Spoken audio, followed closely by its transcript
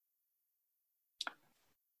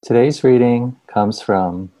Today's reading comes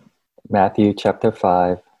from Matthew chapter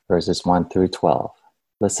 5, verses 1 through 12.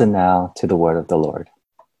 Listen now to the word of the Lord.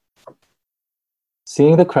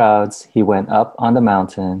 Seeing the crowds, he went up on the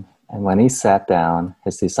mountain, and when he sat down,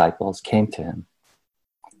 his disciples came to him.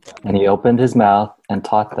 And he opened his mouth and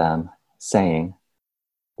taught them, saying,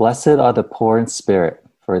 "Blessed are the poor in spirit,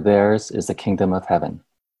 for theirs is the kingdom of heaven.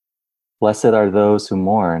 Blessed are those who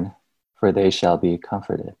mourn, for they shall be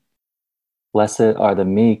comforted. Blessed are the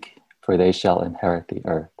meek, for they shall inherit the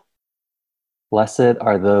earth. Blessed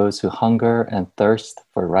are those who hunger and thirst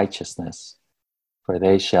for righteousness, for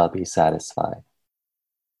they shall be satisfied.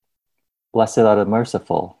 Blessed are the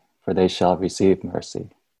merciful, for they shall receive mercy.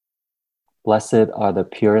 Blessed are the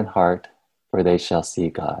pure in heart, for they shall see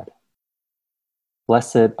God.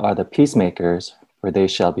 Blessed are the peacemakers, for they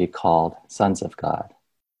shall be called sons of God.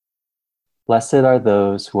 Blessed are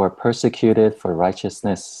those who are persecuted for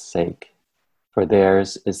righteousness' sake, for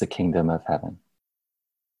theirs is the kingdom of heaven.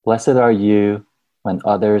 Blessed are you when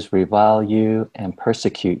others revile you and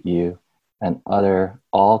persecute you and utter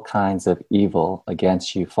all kinds of evil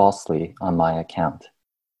against you falsely on my account.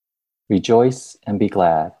 Rejoice and be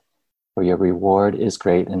glad, for your reward is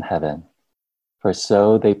great in heaven, for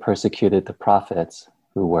so they persecuted the prophets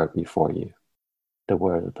who were before you." The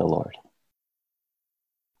word of the Lord.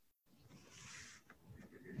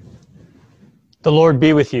 The Lord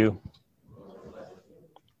be with you.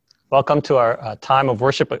 Welcome to our time of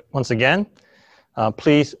worship once again.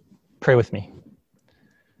 Please pray with me.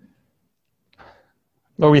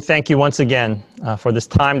 Lord, we thank you once again for this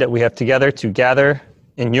time that we have together to gather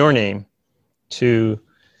in your name, to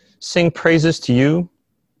sing praises to you,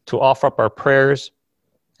 to offer up our prayers,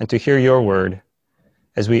 and to hear your word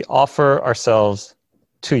as we offer ourselves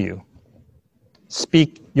to you.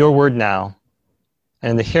 Speak your word now,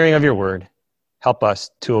 and in the hearing of your word, help us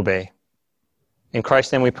to obey. In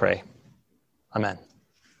Christ's name we pray. Amen.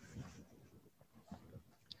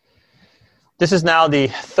 This is now the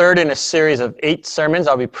third in a series of 8 sermons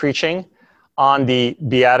I'll be preaching on the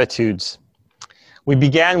Beatitudes. We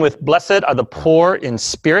began with "Blessed are the poor in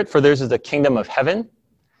spirit, for theirs is the kingdom of heaven."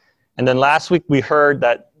 And then last week we heard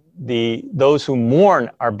that those who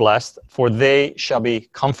mourn are blessed, for they shall be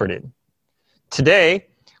comforted. Today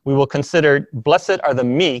we will consider "Blessed are the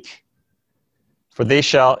meek, for they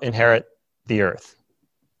shall inherit the earth."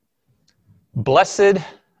 Blessed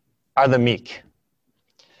are the meek.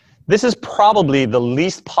 This is probably the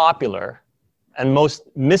least popular and most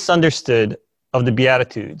misunderstood of the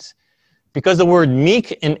Beatitudes, because the word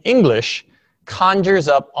meek in English conjures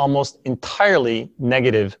up almost entirely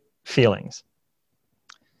negative feelings.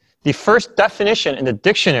 The first definition in the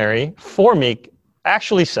dictionary for meek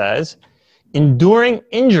actually says, enduring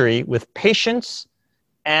injury with patience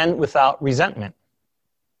and without resentment.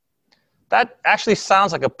 That actually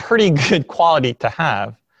sounds like a pretty good quality to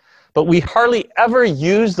have, but we hardly ever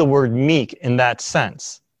use the word meek in that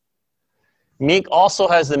sense. Meek also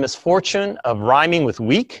has the misfortune of rhyming with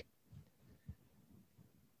weak,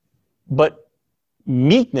 but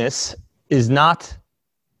meekness is not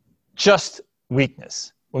just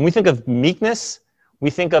weakness. When we think of meekness, we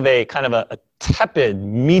think of a kind of a tepid,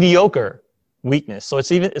 mediocre weakness. So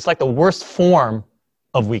it's like the worst form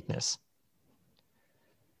of weakness.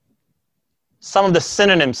 Some of the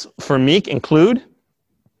synonyms for meek include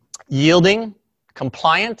yielding,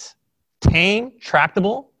 compliant, tame,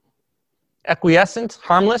 tractable, acquiescent,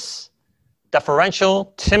 harmless,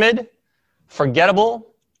 deferential, timid,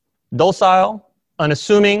 forgettable, docile,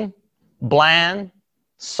 unassuming, bland,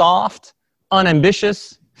 soft,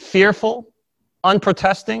 unambitious, fearful,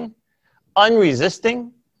 unprotesting,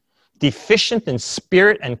 unresisting, deficient in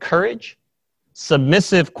spirit and courage,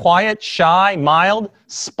 submissive, quiet, shy, mild,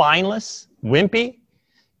 spineless, wimpy,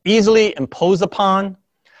 easily imposed upon,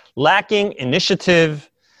 lacking initiative,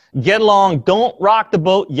 get along, don't rock the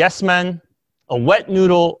boat, yes men, a wet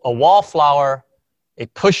noodle, a wallflower, a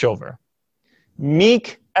pushover.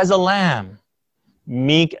 Meek as a lamb,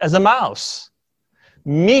 meek as a mouse.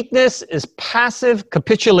 Meekness is passive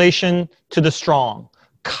capitulation to the strong,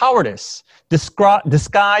 cowardice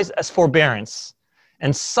disguised as forbearance,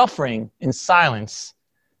 and suffering in silence.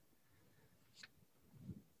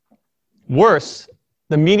 Worse,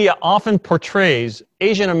 the media often portrays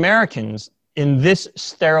Asian Americans in this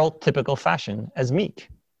stereotypical fashion as meek.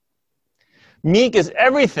 Meek is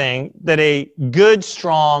everything that a good,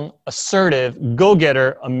 strong, assertive,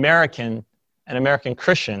 go-getter American and American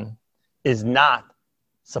Christian is not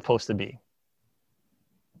supposed to be.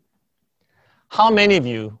 How many of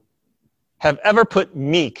you have ever put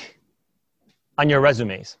meek on your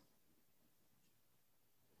resumes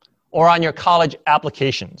or on your college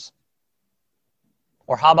applications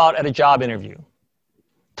Or how about at a job interview?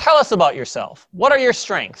 Tell us about yourself. What are your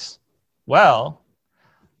strengths? Well,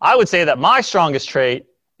 I would say that my strongest trait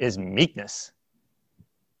is meekness.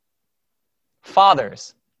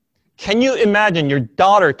 Fathers, can you imagine your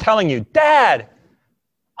daughter telling you, Dad,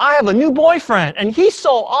 I have a new boyfriend and he's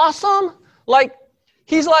so awesome.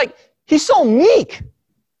 He's so meek.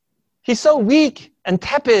 He's so weak and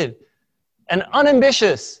tepid and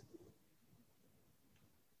unambitious.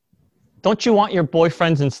 Don't you want your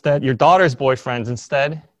boyfriends instead, your daughter's boyfriends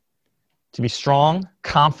instead, to be strong,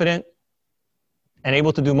 confident, and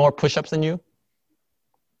able to do more push-ups than you?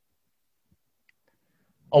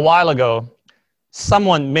 A while ago,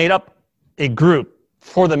 someone made up a group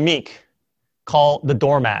for the meek called the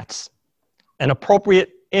doormats, an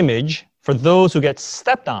appropriate image for those who get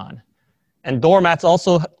stepped on. And doormats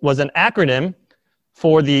also was an acronym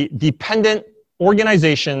for the Dependent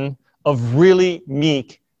Organization of Really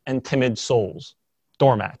Meek and Timid Souls,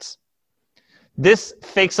 doormats. This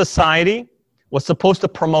fake society was supposed to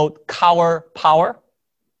promote cower power.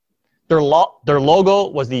 Their logo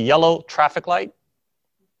was the yellow traffic light.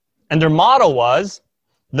 And their motto was,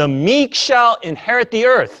 the meek shall inherit the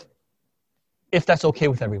earth, if that's okay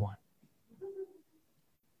with everyone.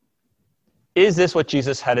 Is this what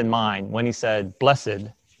Jesus had in mind when he said, blessed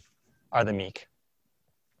are the meek?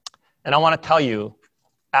 And I want to tell you,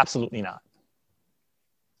 absolutely not.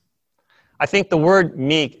 I think the word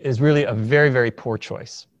meek is really a very, very poor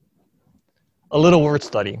choice. A little word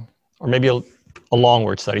study, or maybe a long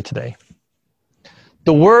word study today.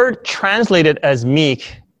 The word translated as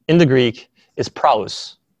meek in the Greek is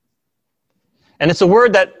praus. And it's a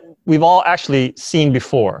word that we've all actually seen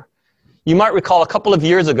before. You might recall a couple of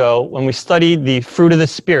years ago when we studied the fruit of the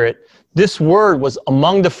Spirit, this word was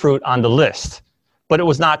among the fruit on the list, but it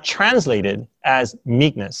was not translated as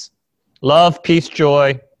meekness. Love, peace,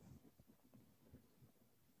 joy,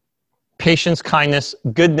 patience, kindness,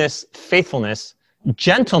 goodness, faithfulness,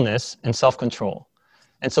 gentleness, and self-control.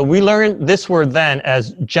 And so we learned this word then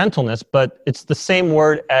as gentleness, but it's the same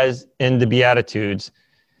word as in the Beatitudes.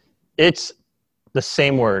 It's the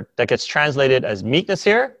same word that gets translated as meekness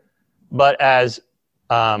here, but as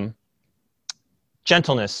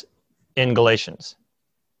gentleness in Galatians.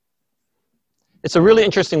 It's a really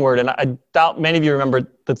interesting word, and I doubt many of you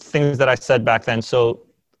remember the things that I said back then, so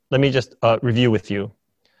let me just review with you.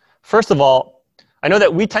 First of all, I know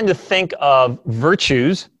that we tend to think of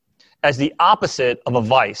virtues as the opposite of a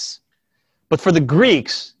vice. But for the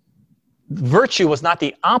Greeks, virtue was not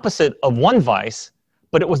the opposite of one vice,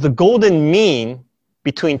 but it was the golden mean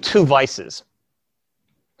between two vices.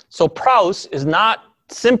 So praus is not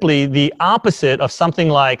simply the opposite of something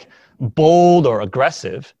like bold or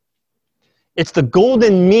aggressive. It's the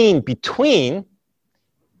golden mean between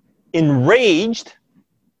enraged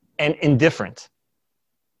and indifferent.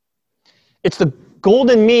 It's the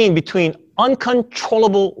golden mean between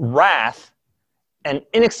uncontrollable wrath and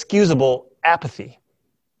inexcusable apathy.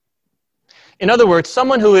 In other words,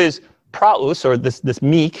 someone who is praus, or this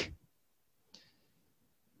meek,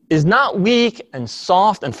 is not weak and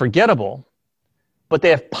soft and forgettable, but they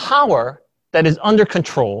have power that is under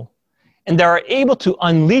control, and they are able to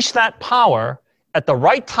unleash that power at the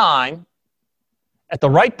right time, at the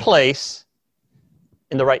right place,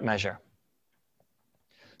 in the right measure.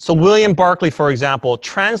 So William Barclay, for example,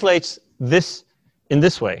 translates this in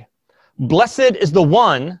this way. Blessed is the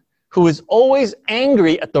one who is always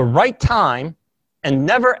angry at the right time and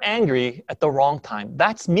never angry at the wrong time.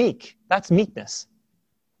 That's meek. That's meekness.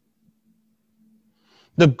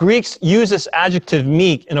 The Greeks use this adjective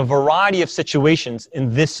meek in a variety of situations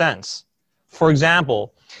in this sense. For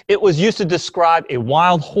example, it was used to describe a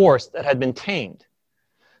wild horse that had been tamed.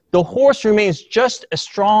 The horse remains just as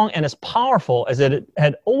strong and as powerful as it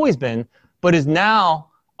had always been, but is now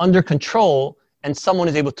under control, and someone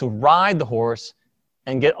is able to ride the horse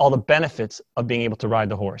and get all the benefits of being able to ride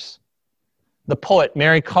the horse. The poet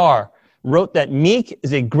Mary Karr wrote that meek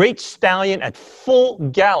is a great stallion at full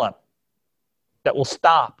gallop that will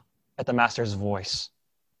stop at the master's voice.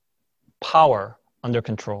 Power under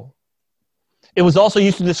control. It was also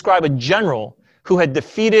used to describe a general who had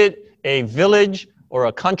defeated a village or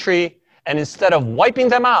a country, and instead of wiping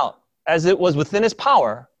them out as it was within his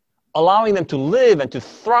power, allowing them to live and to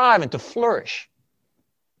thrive and to flourish.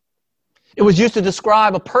 It was used to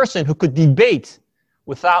describe a person who could debate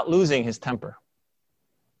without losing his temper.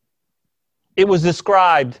 It was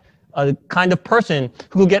described a kind of person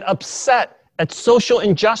who could get upset at social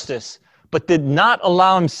injustice, but did not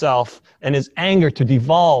allow himself and his anger to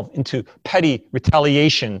devolve into petty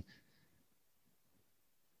retaliation.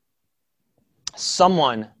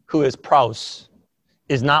 Someone who is praus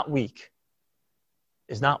is not weak,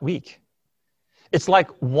 is not weak. It's like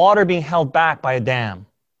water being held back by a dam.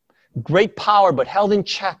 Great power, but held in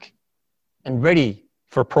check and ready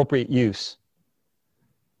for appropriate use.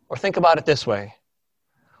 Or think about it this way.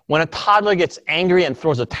 When a toddler gets angry and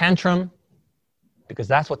throws a tantrum, because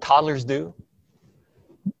that's what toddlers do,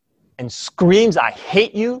 and screams, "I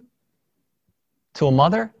hate you," to a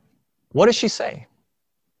mother, what does she say?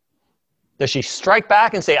 Does she strike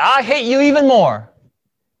back and say, "I hate you even more"?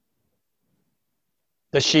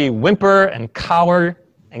 Does she whimper and cower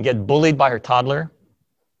and get bullied by her toddler?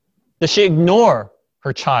 Does she ignore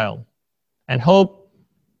her child and hope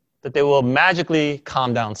that they will magically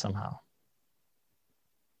calm down somehow?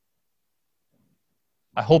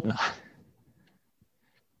 I hope not.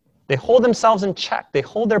 They hold themselves in check. They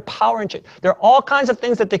hold their power in check. There are all kinds of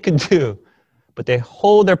things that they could do, but they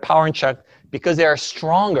hold their power in check because they are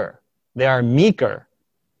stronger, they are meeker,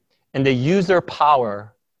 and they use their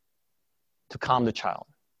power to calm the child.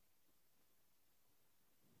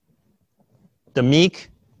 The meek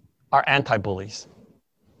are anti-bullies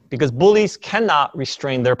because bullies cannot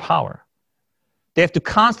restrain their power. They have to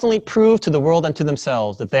constantly prove to the world and to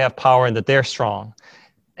themselves that they have power and that they're strong.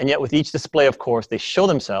 And yet with each display, of course, they show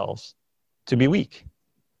themselves to be weak.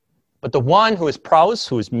 But the one who is praus,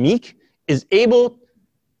 who is meek, is able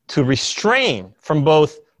to restrain from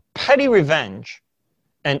both petty revenge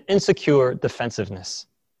and insecure defensiveness.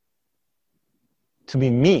 To be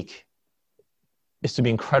meek is to be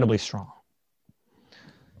incredibly strong.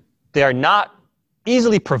 They are not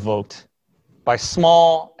easily provoked by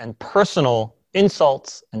small and personal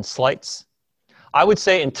insults and slights. I would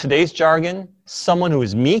say in today's jargon, someone who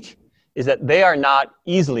is meek is that they are not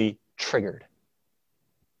easily triggered.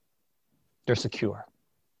 They're secure.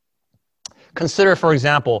 Consider, for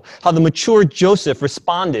example, how the mature Joseph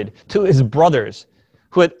responded to his brothers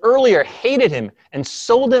who had earlier hated him and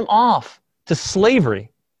sold him off to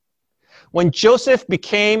slavery. When Joseph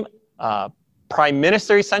became prime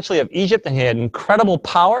minister, essentially, of Egypt, and he had incredible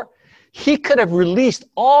power, he could have released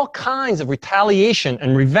all kinds of retaliation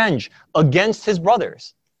and revenge against his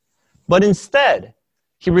brothers. But instead,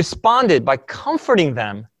 he responded by comforting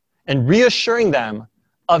them and reassuring them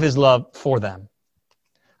of his love for them.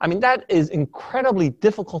 I mean, that is incredibly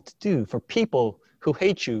difficult to do for people who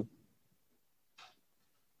hate you.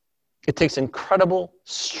 It takes incredible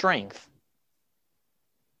strength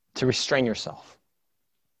to restrain yourself.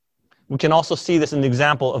 We can also see this in the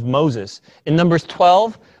example of Moses. In Numbers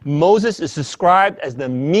 12, Moses is described as the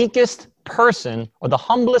meekest person or the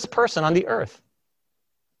humblest person on the earth.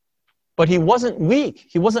 But he wasn't weak.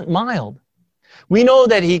 He wasn't mild. We know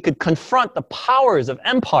that he could confront the powers of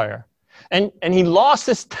empire, and he lost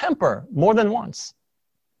his temper more than once.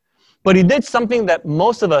 But he did something that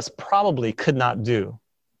most of us probably could not do.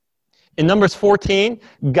 In Numbers 14,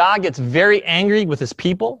 God gets very angry with his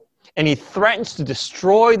people, and he threatens to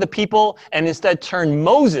destroy the people and instead turn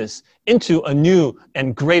Moses into a new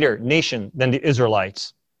and greater nation than the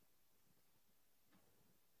Israelites.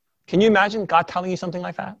 Can you imagine God telling you something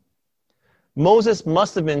like that? Moses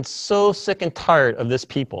must have been so sick and tired of this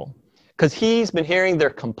people because he's been hearing their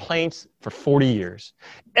complaints for 40 years.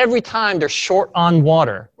 Every time they're short on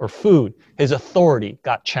water or food, his authority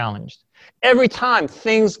got challenged. Every time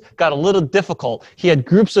things got a little difficult, he had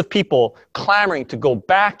groups of people clamoring to go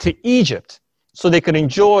back to Egypt so they could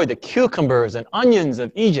enjoy the cucumbers and onions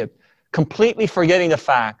of Egypt, completely forgetting the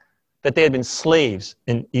fact that they had been slaves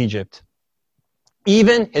in Egypt.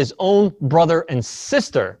 Even his own brother and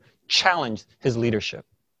sister challenged his leadership.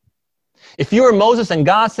 If you were Moses and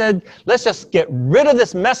God said, "Let's just get rid of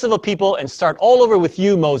this mess of a people and start all over with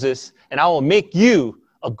you, Moses, and I will make you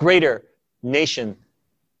a greater nation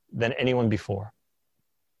than anyone before."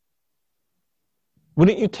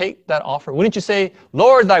 Wouldn't you take that offer? Wouldn't you say,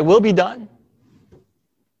 "Lord, thy will be done"?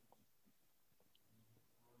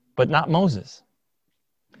 But not Moses.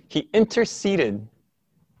 He interceded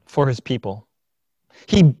for his people.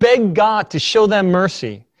 He begged God to show them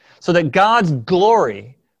mercy so that God's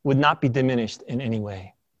glory would not be diminished in any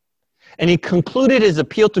way. And he concluded his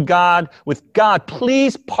appeal to God with, "God,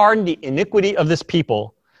 please pardon the iniquity of this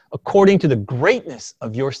people according to the greatness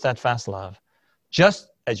of your steadfast love, just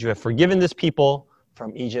as you have forgiven this people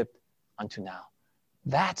from Egypt unto now."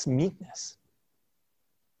 That's meekness.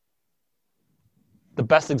 The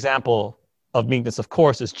best example of meekness, of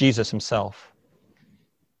course, is Jesus himself.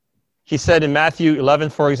 He said in Matthew 11,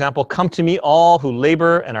 for example, "Come to me, all who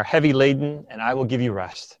labor and are heavy laden, and I will give you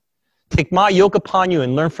rest. Take my yoke upon you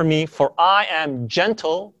and learn from me, for I am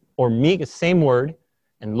gentle," or meek, the same word,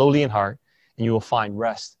 "and lowly in heart, and you will find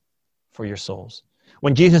rest for your souls."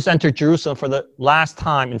 When Jesus entered Jerusalem for the last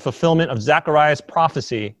time in fulfillment of Zechariah's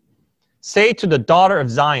prophecy, Say to the daughter of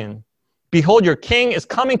Zion, behold, your king is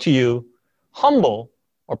coming to you, humble,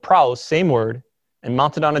 or praus, same word, and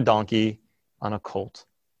mounted on a donkey, on a colt.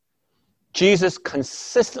 Jesus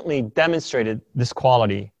consistently demonstrated this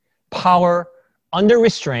quality, power under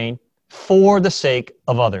restraint for the sake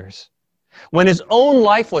of others. When his own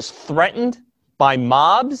life was threatened by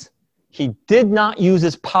mobs, he did not use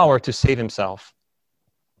his power to save himself.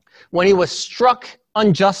 When he was struck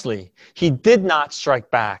unjustly, he did not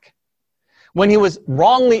strike back. When he was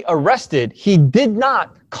wrongly arrested, he did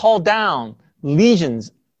not call down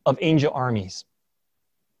legions of angel armies.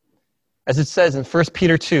 As it says in 1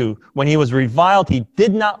 Peter 2, when he was reviled, he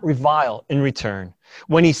did not revile in return.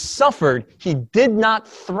 When he suffered, he did not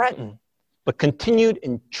threaten, but continued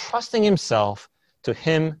entrusting himself to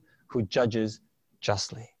him who judges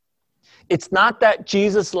justly. It's not that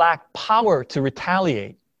Jesus lacked power to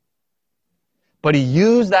retaliate, but he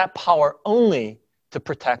used that power only to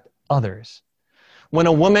protect others. When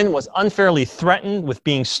a woman was unfairly threatened with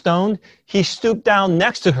being stoned, he stooped down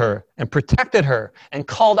next to her and protected her and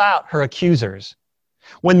called out her accusers.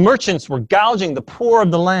 When merchants were gouging the poor of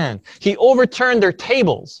the land, he overturned their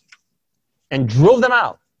tables and drove them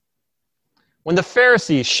out. When the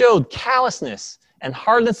Pharisees showed callousness and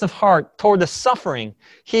hardness of heart toward the suffering,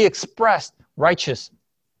 he expressed righteous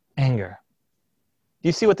anger. Do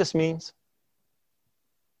you see what this means?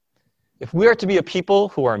 If we are to be a people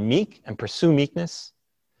who are meek and pursue meekness,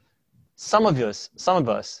 some of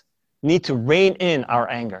us need to rein in our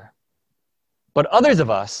anger. But others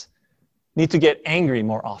of us need to get angry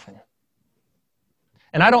more often.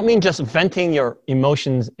 And I don't mean just venting your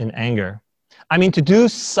emotions in anger. I mean to do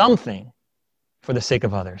something for the sake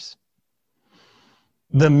of others.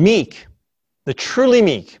 The meek, the truly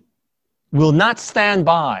meek, will not stand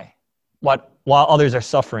by while others are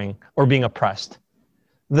suffering or being oppressed.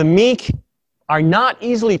 The meek are not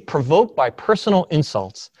easily provoked by personal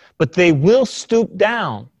insults, but they will stoop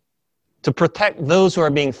down to protect those who are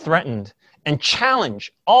being threatened and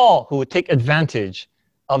challenge all who would take advantage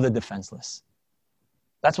of the defenseless.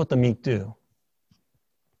 That's what the meek do.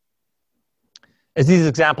 As these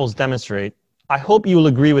examples demonstrate, I hope you will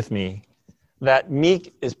agree with me that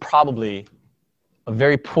meek is probably a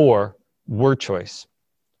very poor word choice.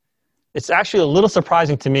 It's actually a little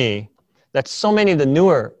surprising to me that so many of the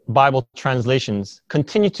newer Bible translations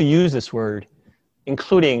continue to use this word,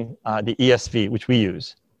 including the ESV, which we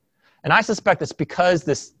use. And I suspect it's because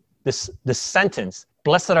this sentence,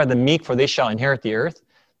 blessed are the meek, for they shall inherit the earth,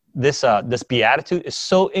 this beatitude is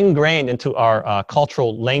so ingrained into our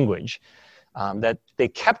cultural language that they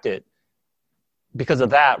kept it because of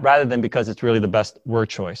that, rather than because it's really the best word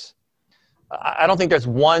choice. I don't think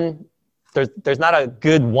there's not a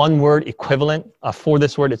good one-word equivalent for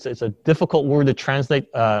this word. It's a difficult word to translate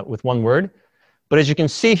with one word. But as you can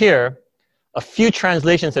see here, a few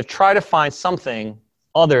translations have tried to find something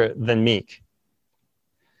other than meek.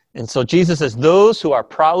 And so Jesus says, those who are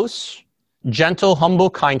praus, gentle, humble,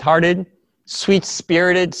 kind-hearted,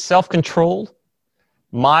 sweet-spirited, self-controlled,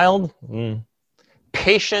 mild,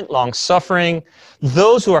 patient, long-suffering,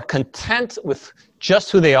 those who are content with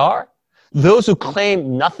just who they are, those who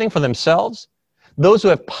claim nothing for themselves, those who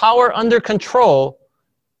have power under control,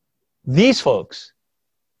 these folks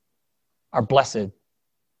are blessed,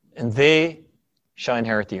 and they shall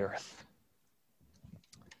inherit the earth.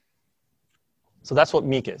 So that's what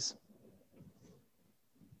meek is.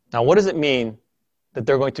 Now, what does it mean that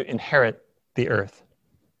they're going to inherit the earth?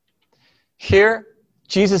 Here,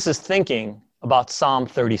 Jesus is thinking about Psalm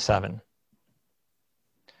 37.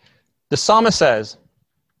 The psalmist says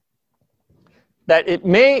that it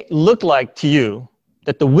may look like to you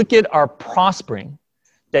that the wicked are prospering,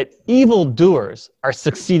 that evildoers are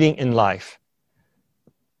succeeding in life.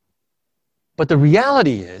 But the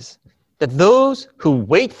reality is that those who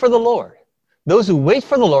wait for the Lord,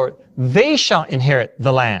 they shall inherit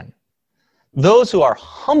the land. Those who are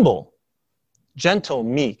humble, gentle,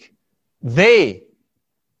 meek, they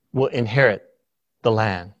will inherit the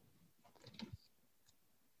land.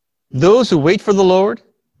 Those who wait for the Lord,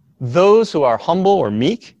 those who are humble or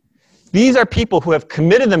meek, these are people who have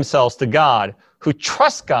committed themselves to God, who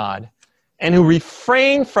trust God, and who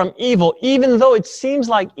refrain from evil, even though it seems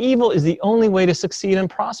like evil is the only way to succeed and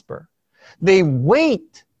prosper. They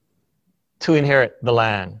wait to inherit the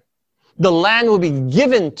land. The land will be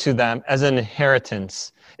given to them as an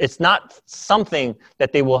inheritance. It's not something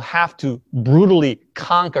that they will have to brutally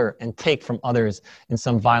conquer and take from others in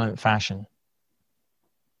some violent fashion.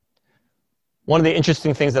 One of the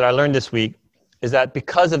interesting things that I learned this week is that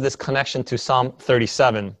because of this connection to Psalm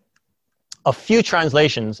 37, a few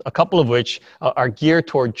translations, a couple of which are geared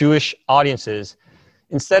toward Jewish audiences,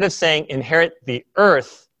 instead of saying inherit the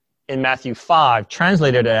earth in Matthew 5,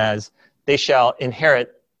 translated as they shall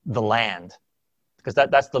inherit the land, because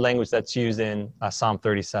that's the language that's used in Psalm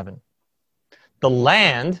 37. The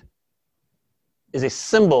land is a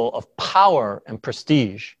symbol of power and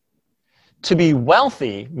prestige. To be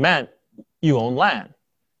wealthy meant you own land,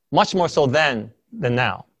 much more so then than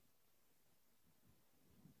now.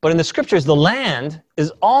 But in the scriptures, the land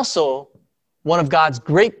is also one of God's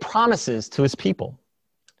great promises to his people.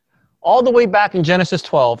 All the way back in Genesis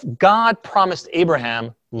 12, God promised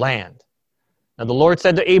Abraham land. Now the Lord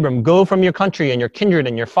said to Abram, go from your country and your kindred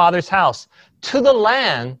and your father's house to the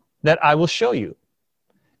land that I will show you.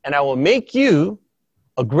 And I will make you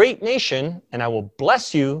a great nation, and I will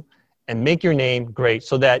bless you and make your name great,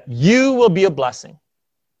 so that you will be a blessing.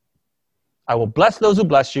 I will bless those who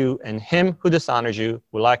bless you, and him who dishonors you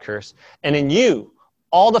will I curse. And in you,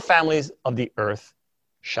 all the families of the earth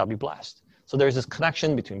shall be blessed. So there's this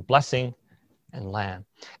connection between blessing and land.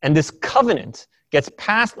 And this covenant gets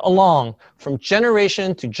passed along from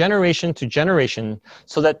generation to generation to generation,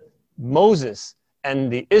 so that Moses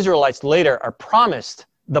and the Israelites later are promised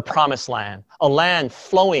the promised land, a land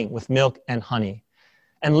flowing with milk and honey.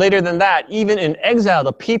 And later than that, even in exile,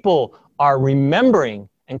 the people are remembering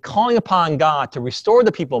and calling upon God to restore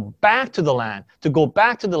the people back to the land, to go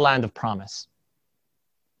back to the land of promise.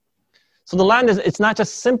 So the land it's not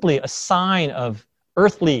just simply a sign of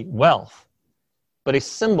earthly wealth, but a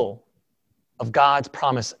symbol of God's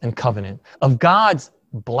promise and covenant, of God's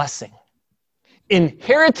blessing.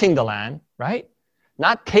 Inheriting the land, right?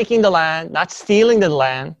 Not taking the land, not stealing the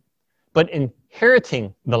land, but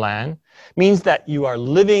inheriting the land means that you are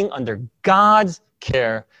living under God's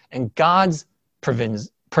care and God's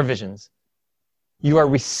provisions. You are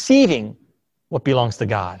receiving what belongs to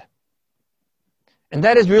God. And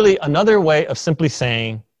that is really another way of simply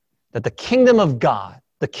saying that the kingdom of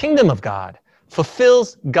God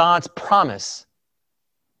fulfills God's promise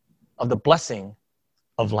of the blessing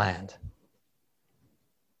of land.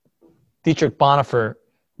 Dietrich Bonhoeffer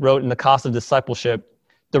wrote in The Cost of Discipleship,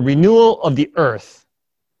 the renewal of the earth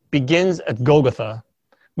begins at Golgotha,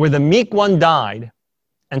 where the meek one died,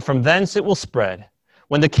 and from thence it will spread.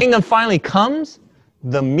 When the kingdom finally comes,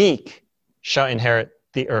 the meek shall inherit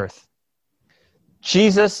the earth.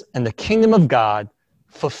 Jesus and the kingdom of God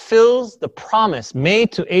fulfills the promise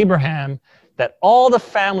made to Abraham that all the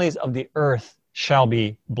families of the earth shall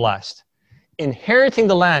be blessed. Inheriting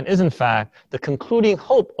the land is, in fact, the concluding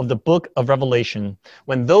hope of the book of Revelation,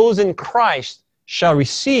 when those in Christ shall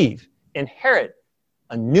inherit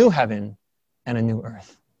a new heaven and a new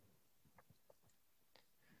earth.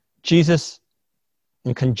 Jesus,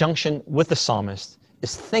 in conjunction with the psalmist,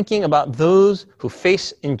 is thinking about those who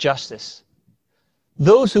face injustice,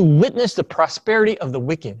 those who witness the prosperity of the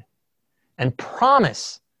wicked, and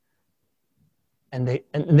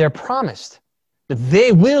they're promised that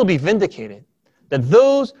they will be vindicated, that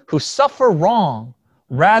those who suffer wrong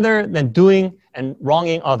rather than doing and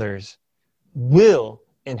wronging others will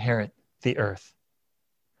inherit the earth.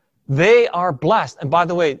 They are blessed. And by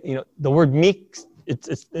the way, the word meek,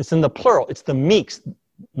 it's in the plural. It's the meeks,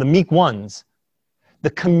 the meek ones. The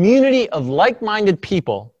community of like-minded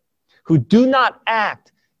people who do not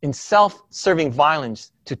act in self-serving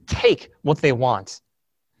violence to take what they want.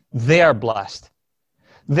 They are blessed.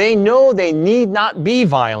 They know they need not be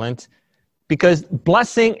violent, because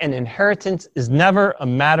blessing and inheritance is never a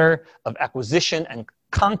matter of acquisition and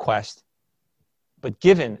conquest, but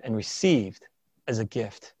given and received as a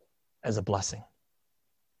gift, as a blessing.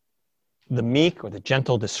 The meek or the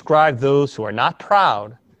gentle describe those who are not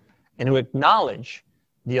proud and who acknowledge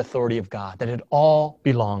the authority of God, that it all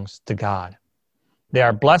belongs to God. They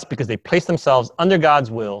are blessed because they place themselves under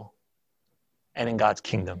God's will and in God's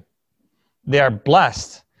kingdom. They are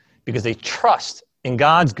blessed because they trust in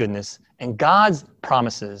God's goodness and God's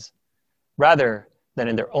promises rather than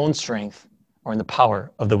in their own strength or in the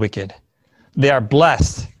power of the wicked. They are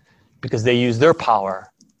blessed because they use their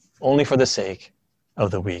power only for the sake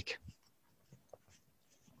of the weak.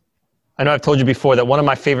 I know I've told you before that one of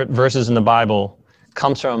my favorite verses in the Bible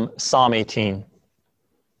comes from Psalm 18,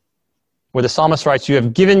 where the psalmist writes, "You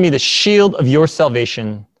have given me the shield of your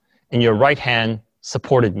salvation, and your right hand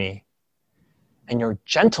supported me, and your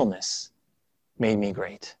gentleness made me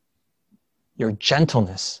great." Your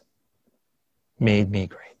gentleness made me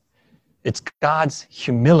great. It's God's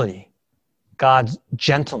humility, God's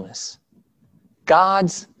gentleness,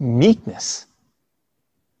 God's meekness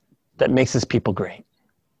that makes his people great.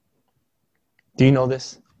 Do you know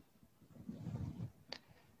this?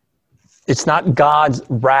 It's not God's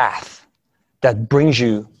wrath that brings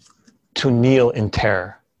you to kneel in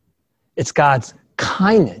terror. It's God's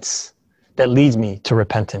kindness that leads me to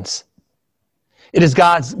repentance. It is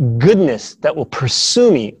God's goodness that will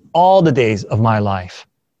pursue me all the days of my life.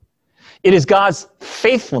 It is God's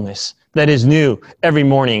faithfulness that is new every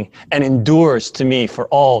morning and endures to me for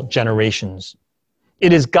all generations.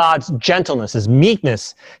 It is God's gentleness, His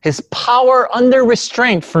meekness, His power under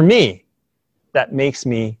restraint for me that makes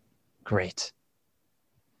me great.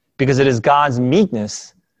 Because it is God's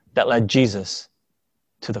meekness that led Jesus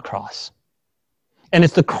to the cross. And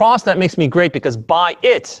it's the cross that makes me great because by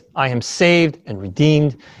it, I am saved and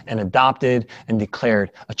redeemed and adopted and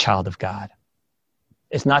declared a child of God.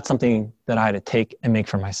 It's not something that I had to take and make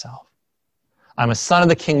for myself. I'm a son of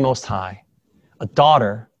the King Most High, a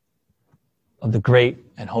daughter of the great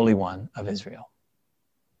and Holy One of Israel.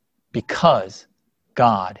 Because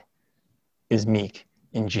God is meek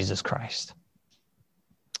in Jesus Christ.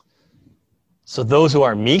 So those who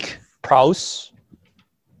are meek, praus,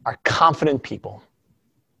 are confident people.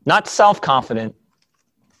 Not self-confident,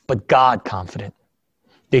 but God-confident.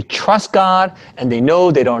 They trust God and they know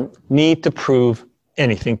they don't need to prove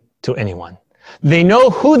anything to anyone. They know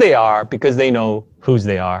who they are because they know whose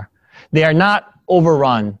they are. They are not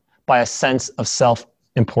overrun by a sense of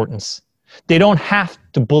self-importance. They don't have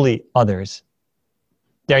to bully others.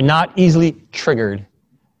 They're not easily triggered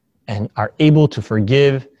and are able to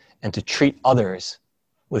forgive and to treat others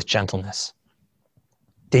with gentleness.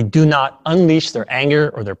 They do not unleash their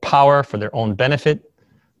anger or their power for their own benefit,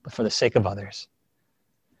 but for the sake of others.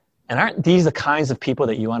 And aren't these the kinds of people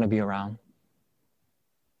that you want to be around?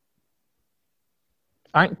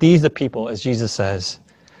 Aren't these the people, as Jesus says,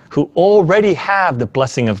 who already have the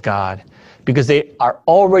blessing of God because they are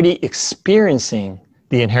already experiencing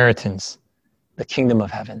the inheritance, the kingdom of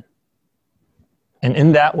heaven? And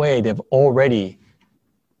in that way, they've already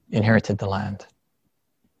inherited the land.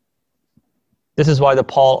 This is why the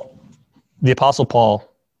Apostle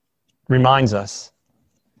Paul reminds us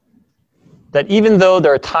that even though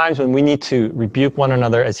there are times when we need to rebuke one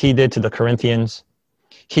another, as he did to the Corinthians,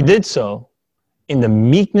 he did so in the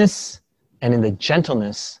meekness and in the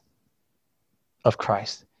gentleness of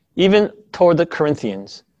Christ. Even toward the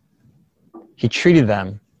Corinthians, he treated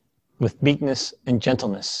them with meekness and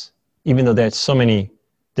gentleness, even though they had so many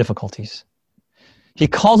difficulties. He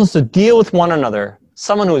calls us to deal with one another,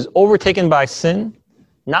 someone who is overtaken by sin,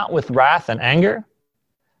 not with wrath and anger,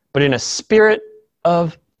 but in a spirit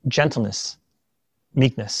of gentleness,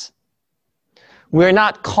 meekness. We are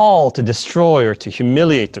not called to destroy or to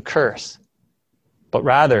humiliate, to curse, but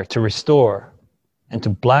rather to restore and to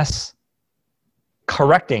bless,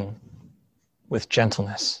 correcting with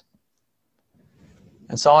gentleness.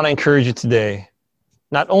 And so I want to encourage you today,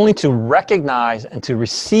 not only to recognize and to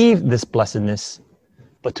receive this blessedness,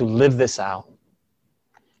 but to live this out.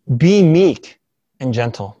 Be meek and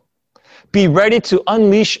gentle. Be ready to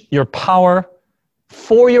unleash your power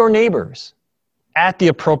for your neighbors at the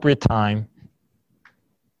appropriate time,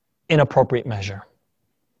 in appropriate measure.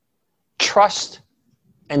 Trust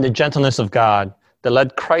in the gentleness of God that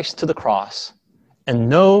led Christ to the cross, and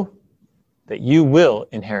know that you will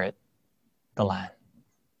inherit the land.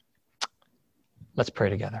 Let's pray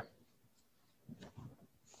together.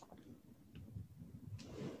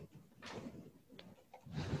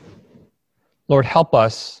 Lord, help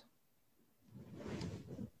us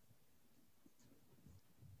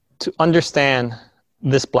to understand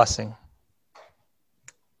this blessing,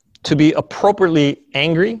 to be appropriately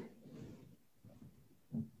angry,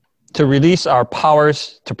 to release our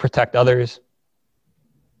powers to protect others,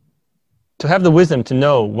 to have the wisdom to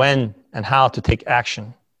know when and how to take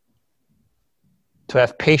action, to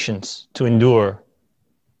have patience to endure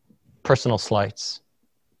personal slights.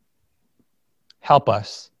 Help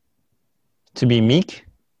us to be meek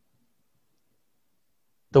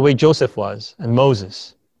the way Joseph was and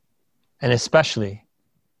Moses, and especially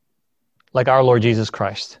like our Lord Jesus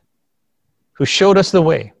Christ, who showed us the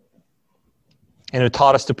way and who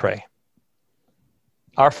taught us to pray.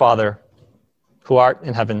 Our Father, who art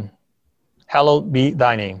in heaven, hallowed be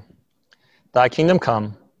thy name. Thy kingdom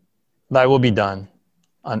come, thy will be done,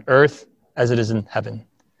 on earth as it is in heaven.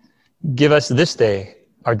 Give us this day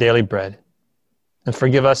our daily bread, and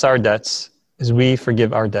forgive us our debts as we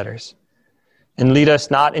forgive our debtors. And lead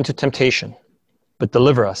us not into temptation, but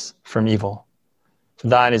deliver us from evil. For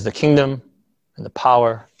thine is the kingdom, and the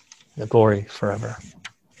power, and the glory forever.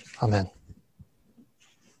 Amen.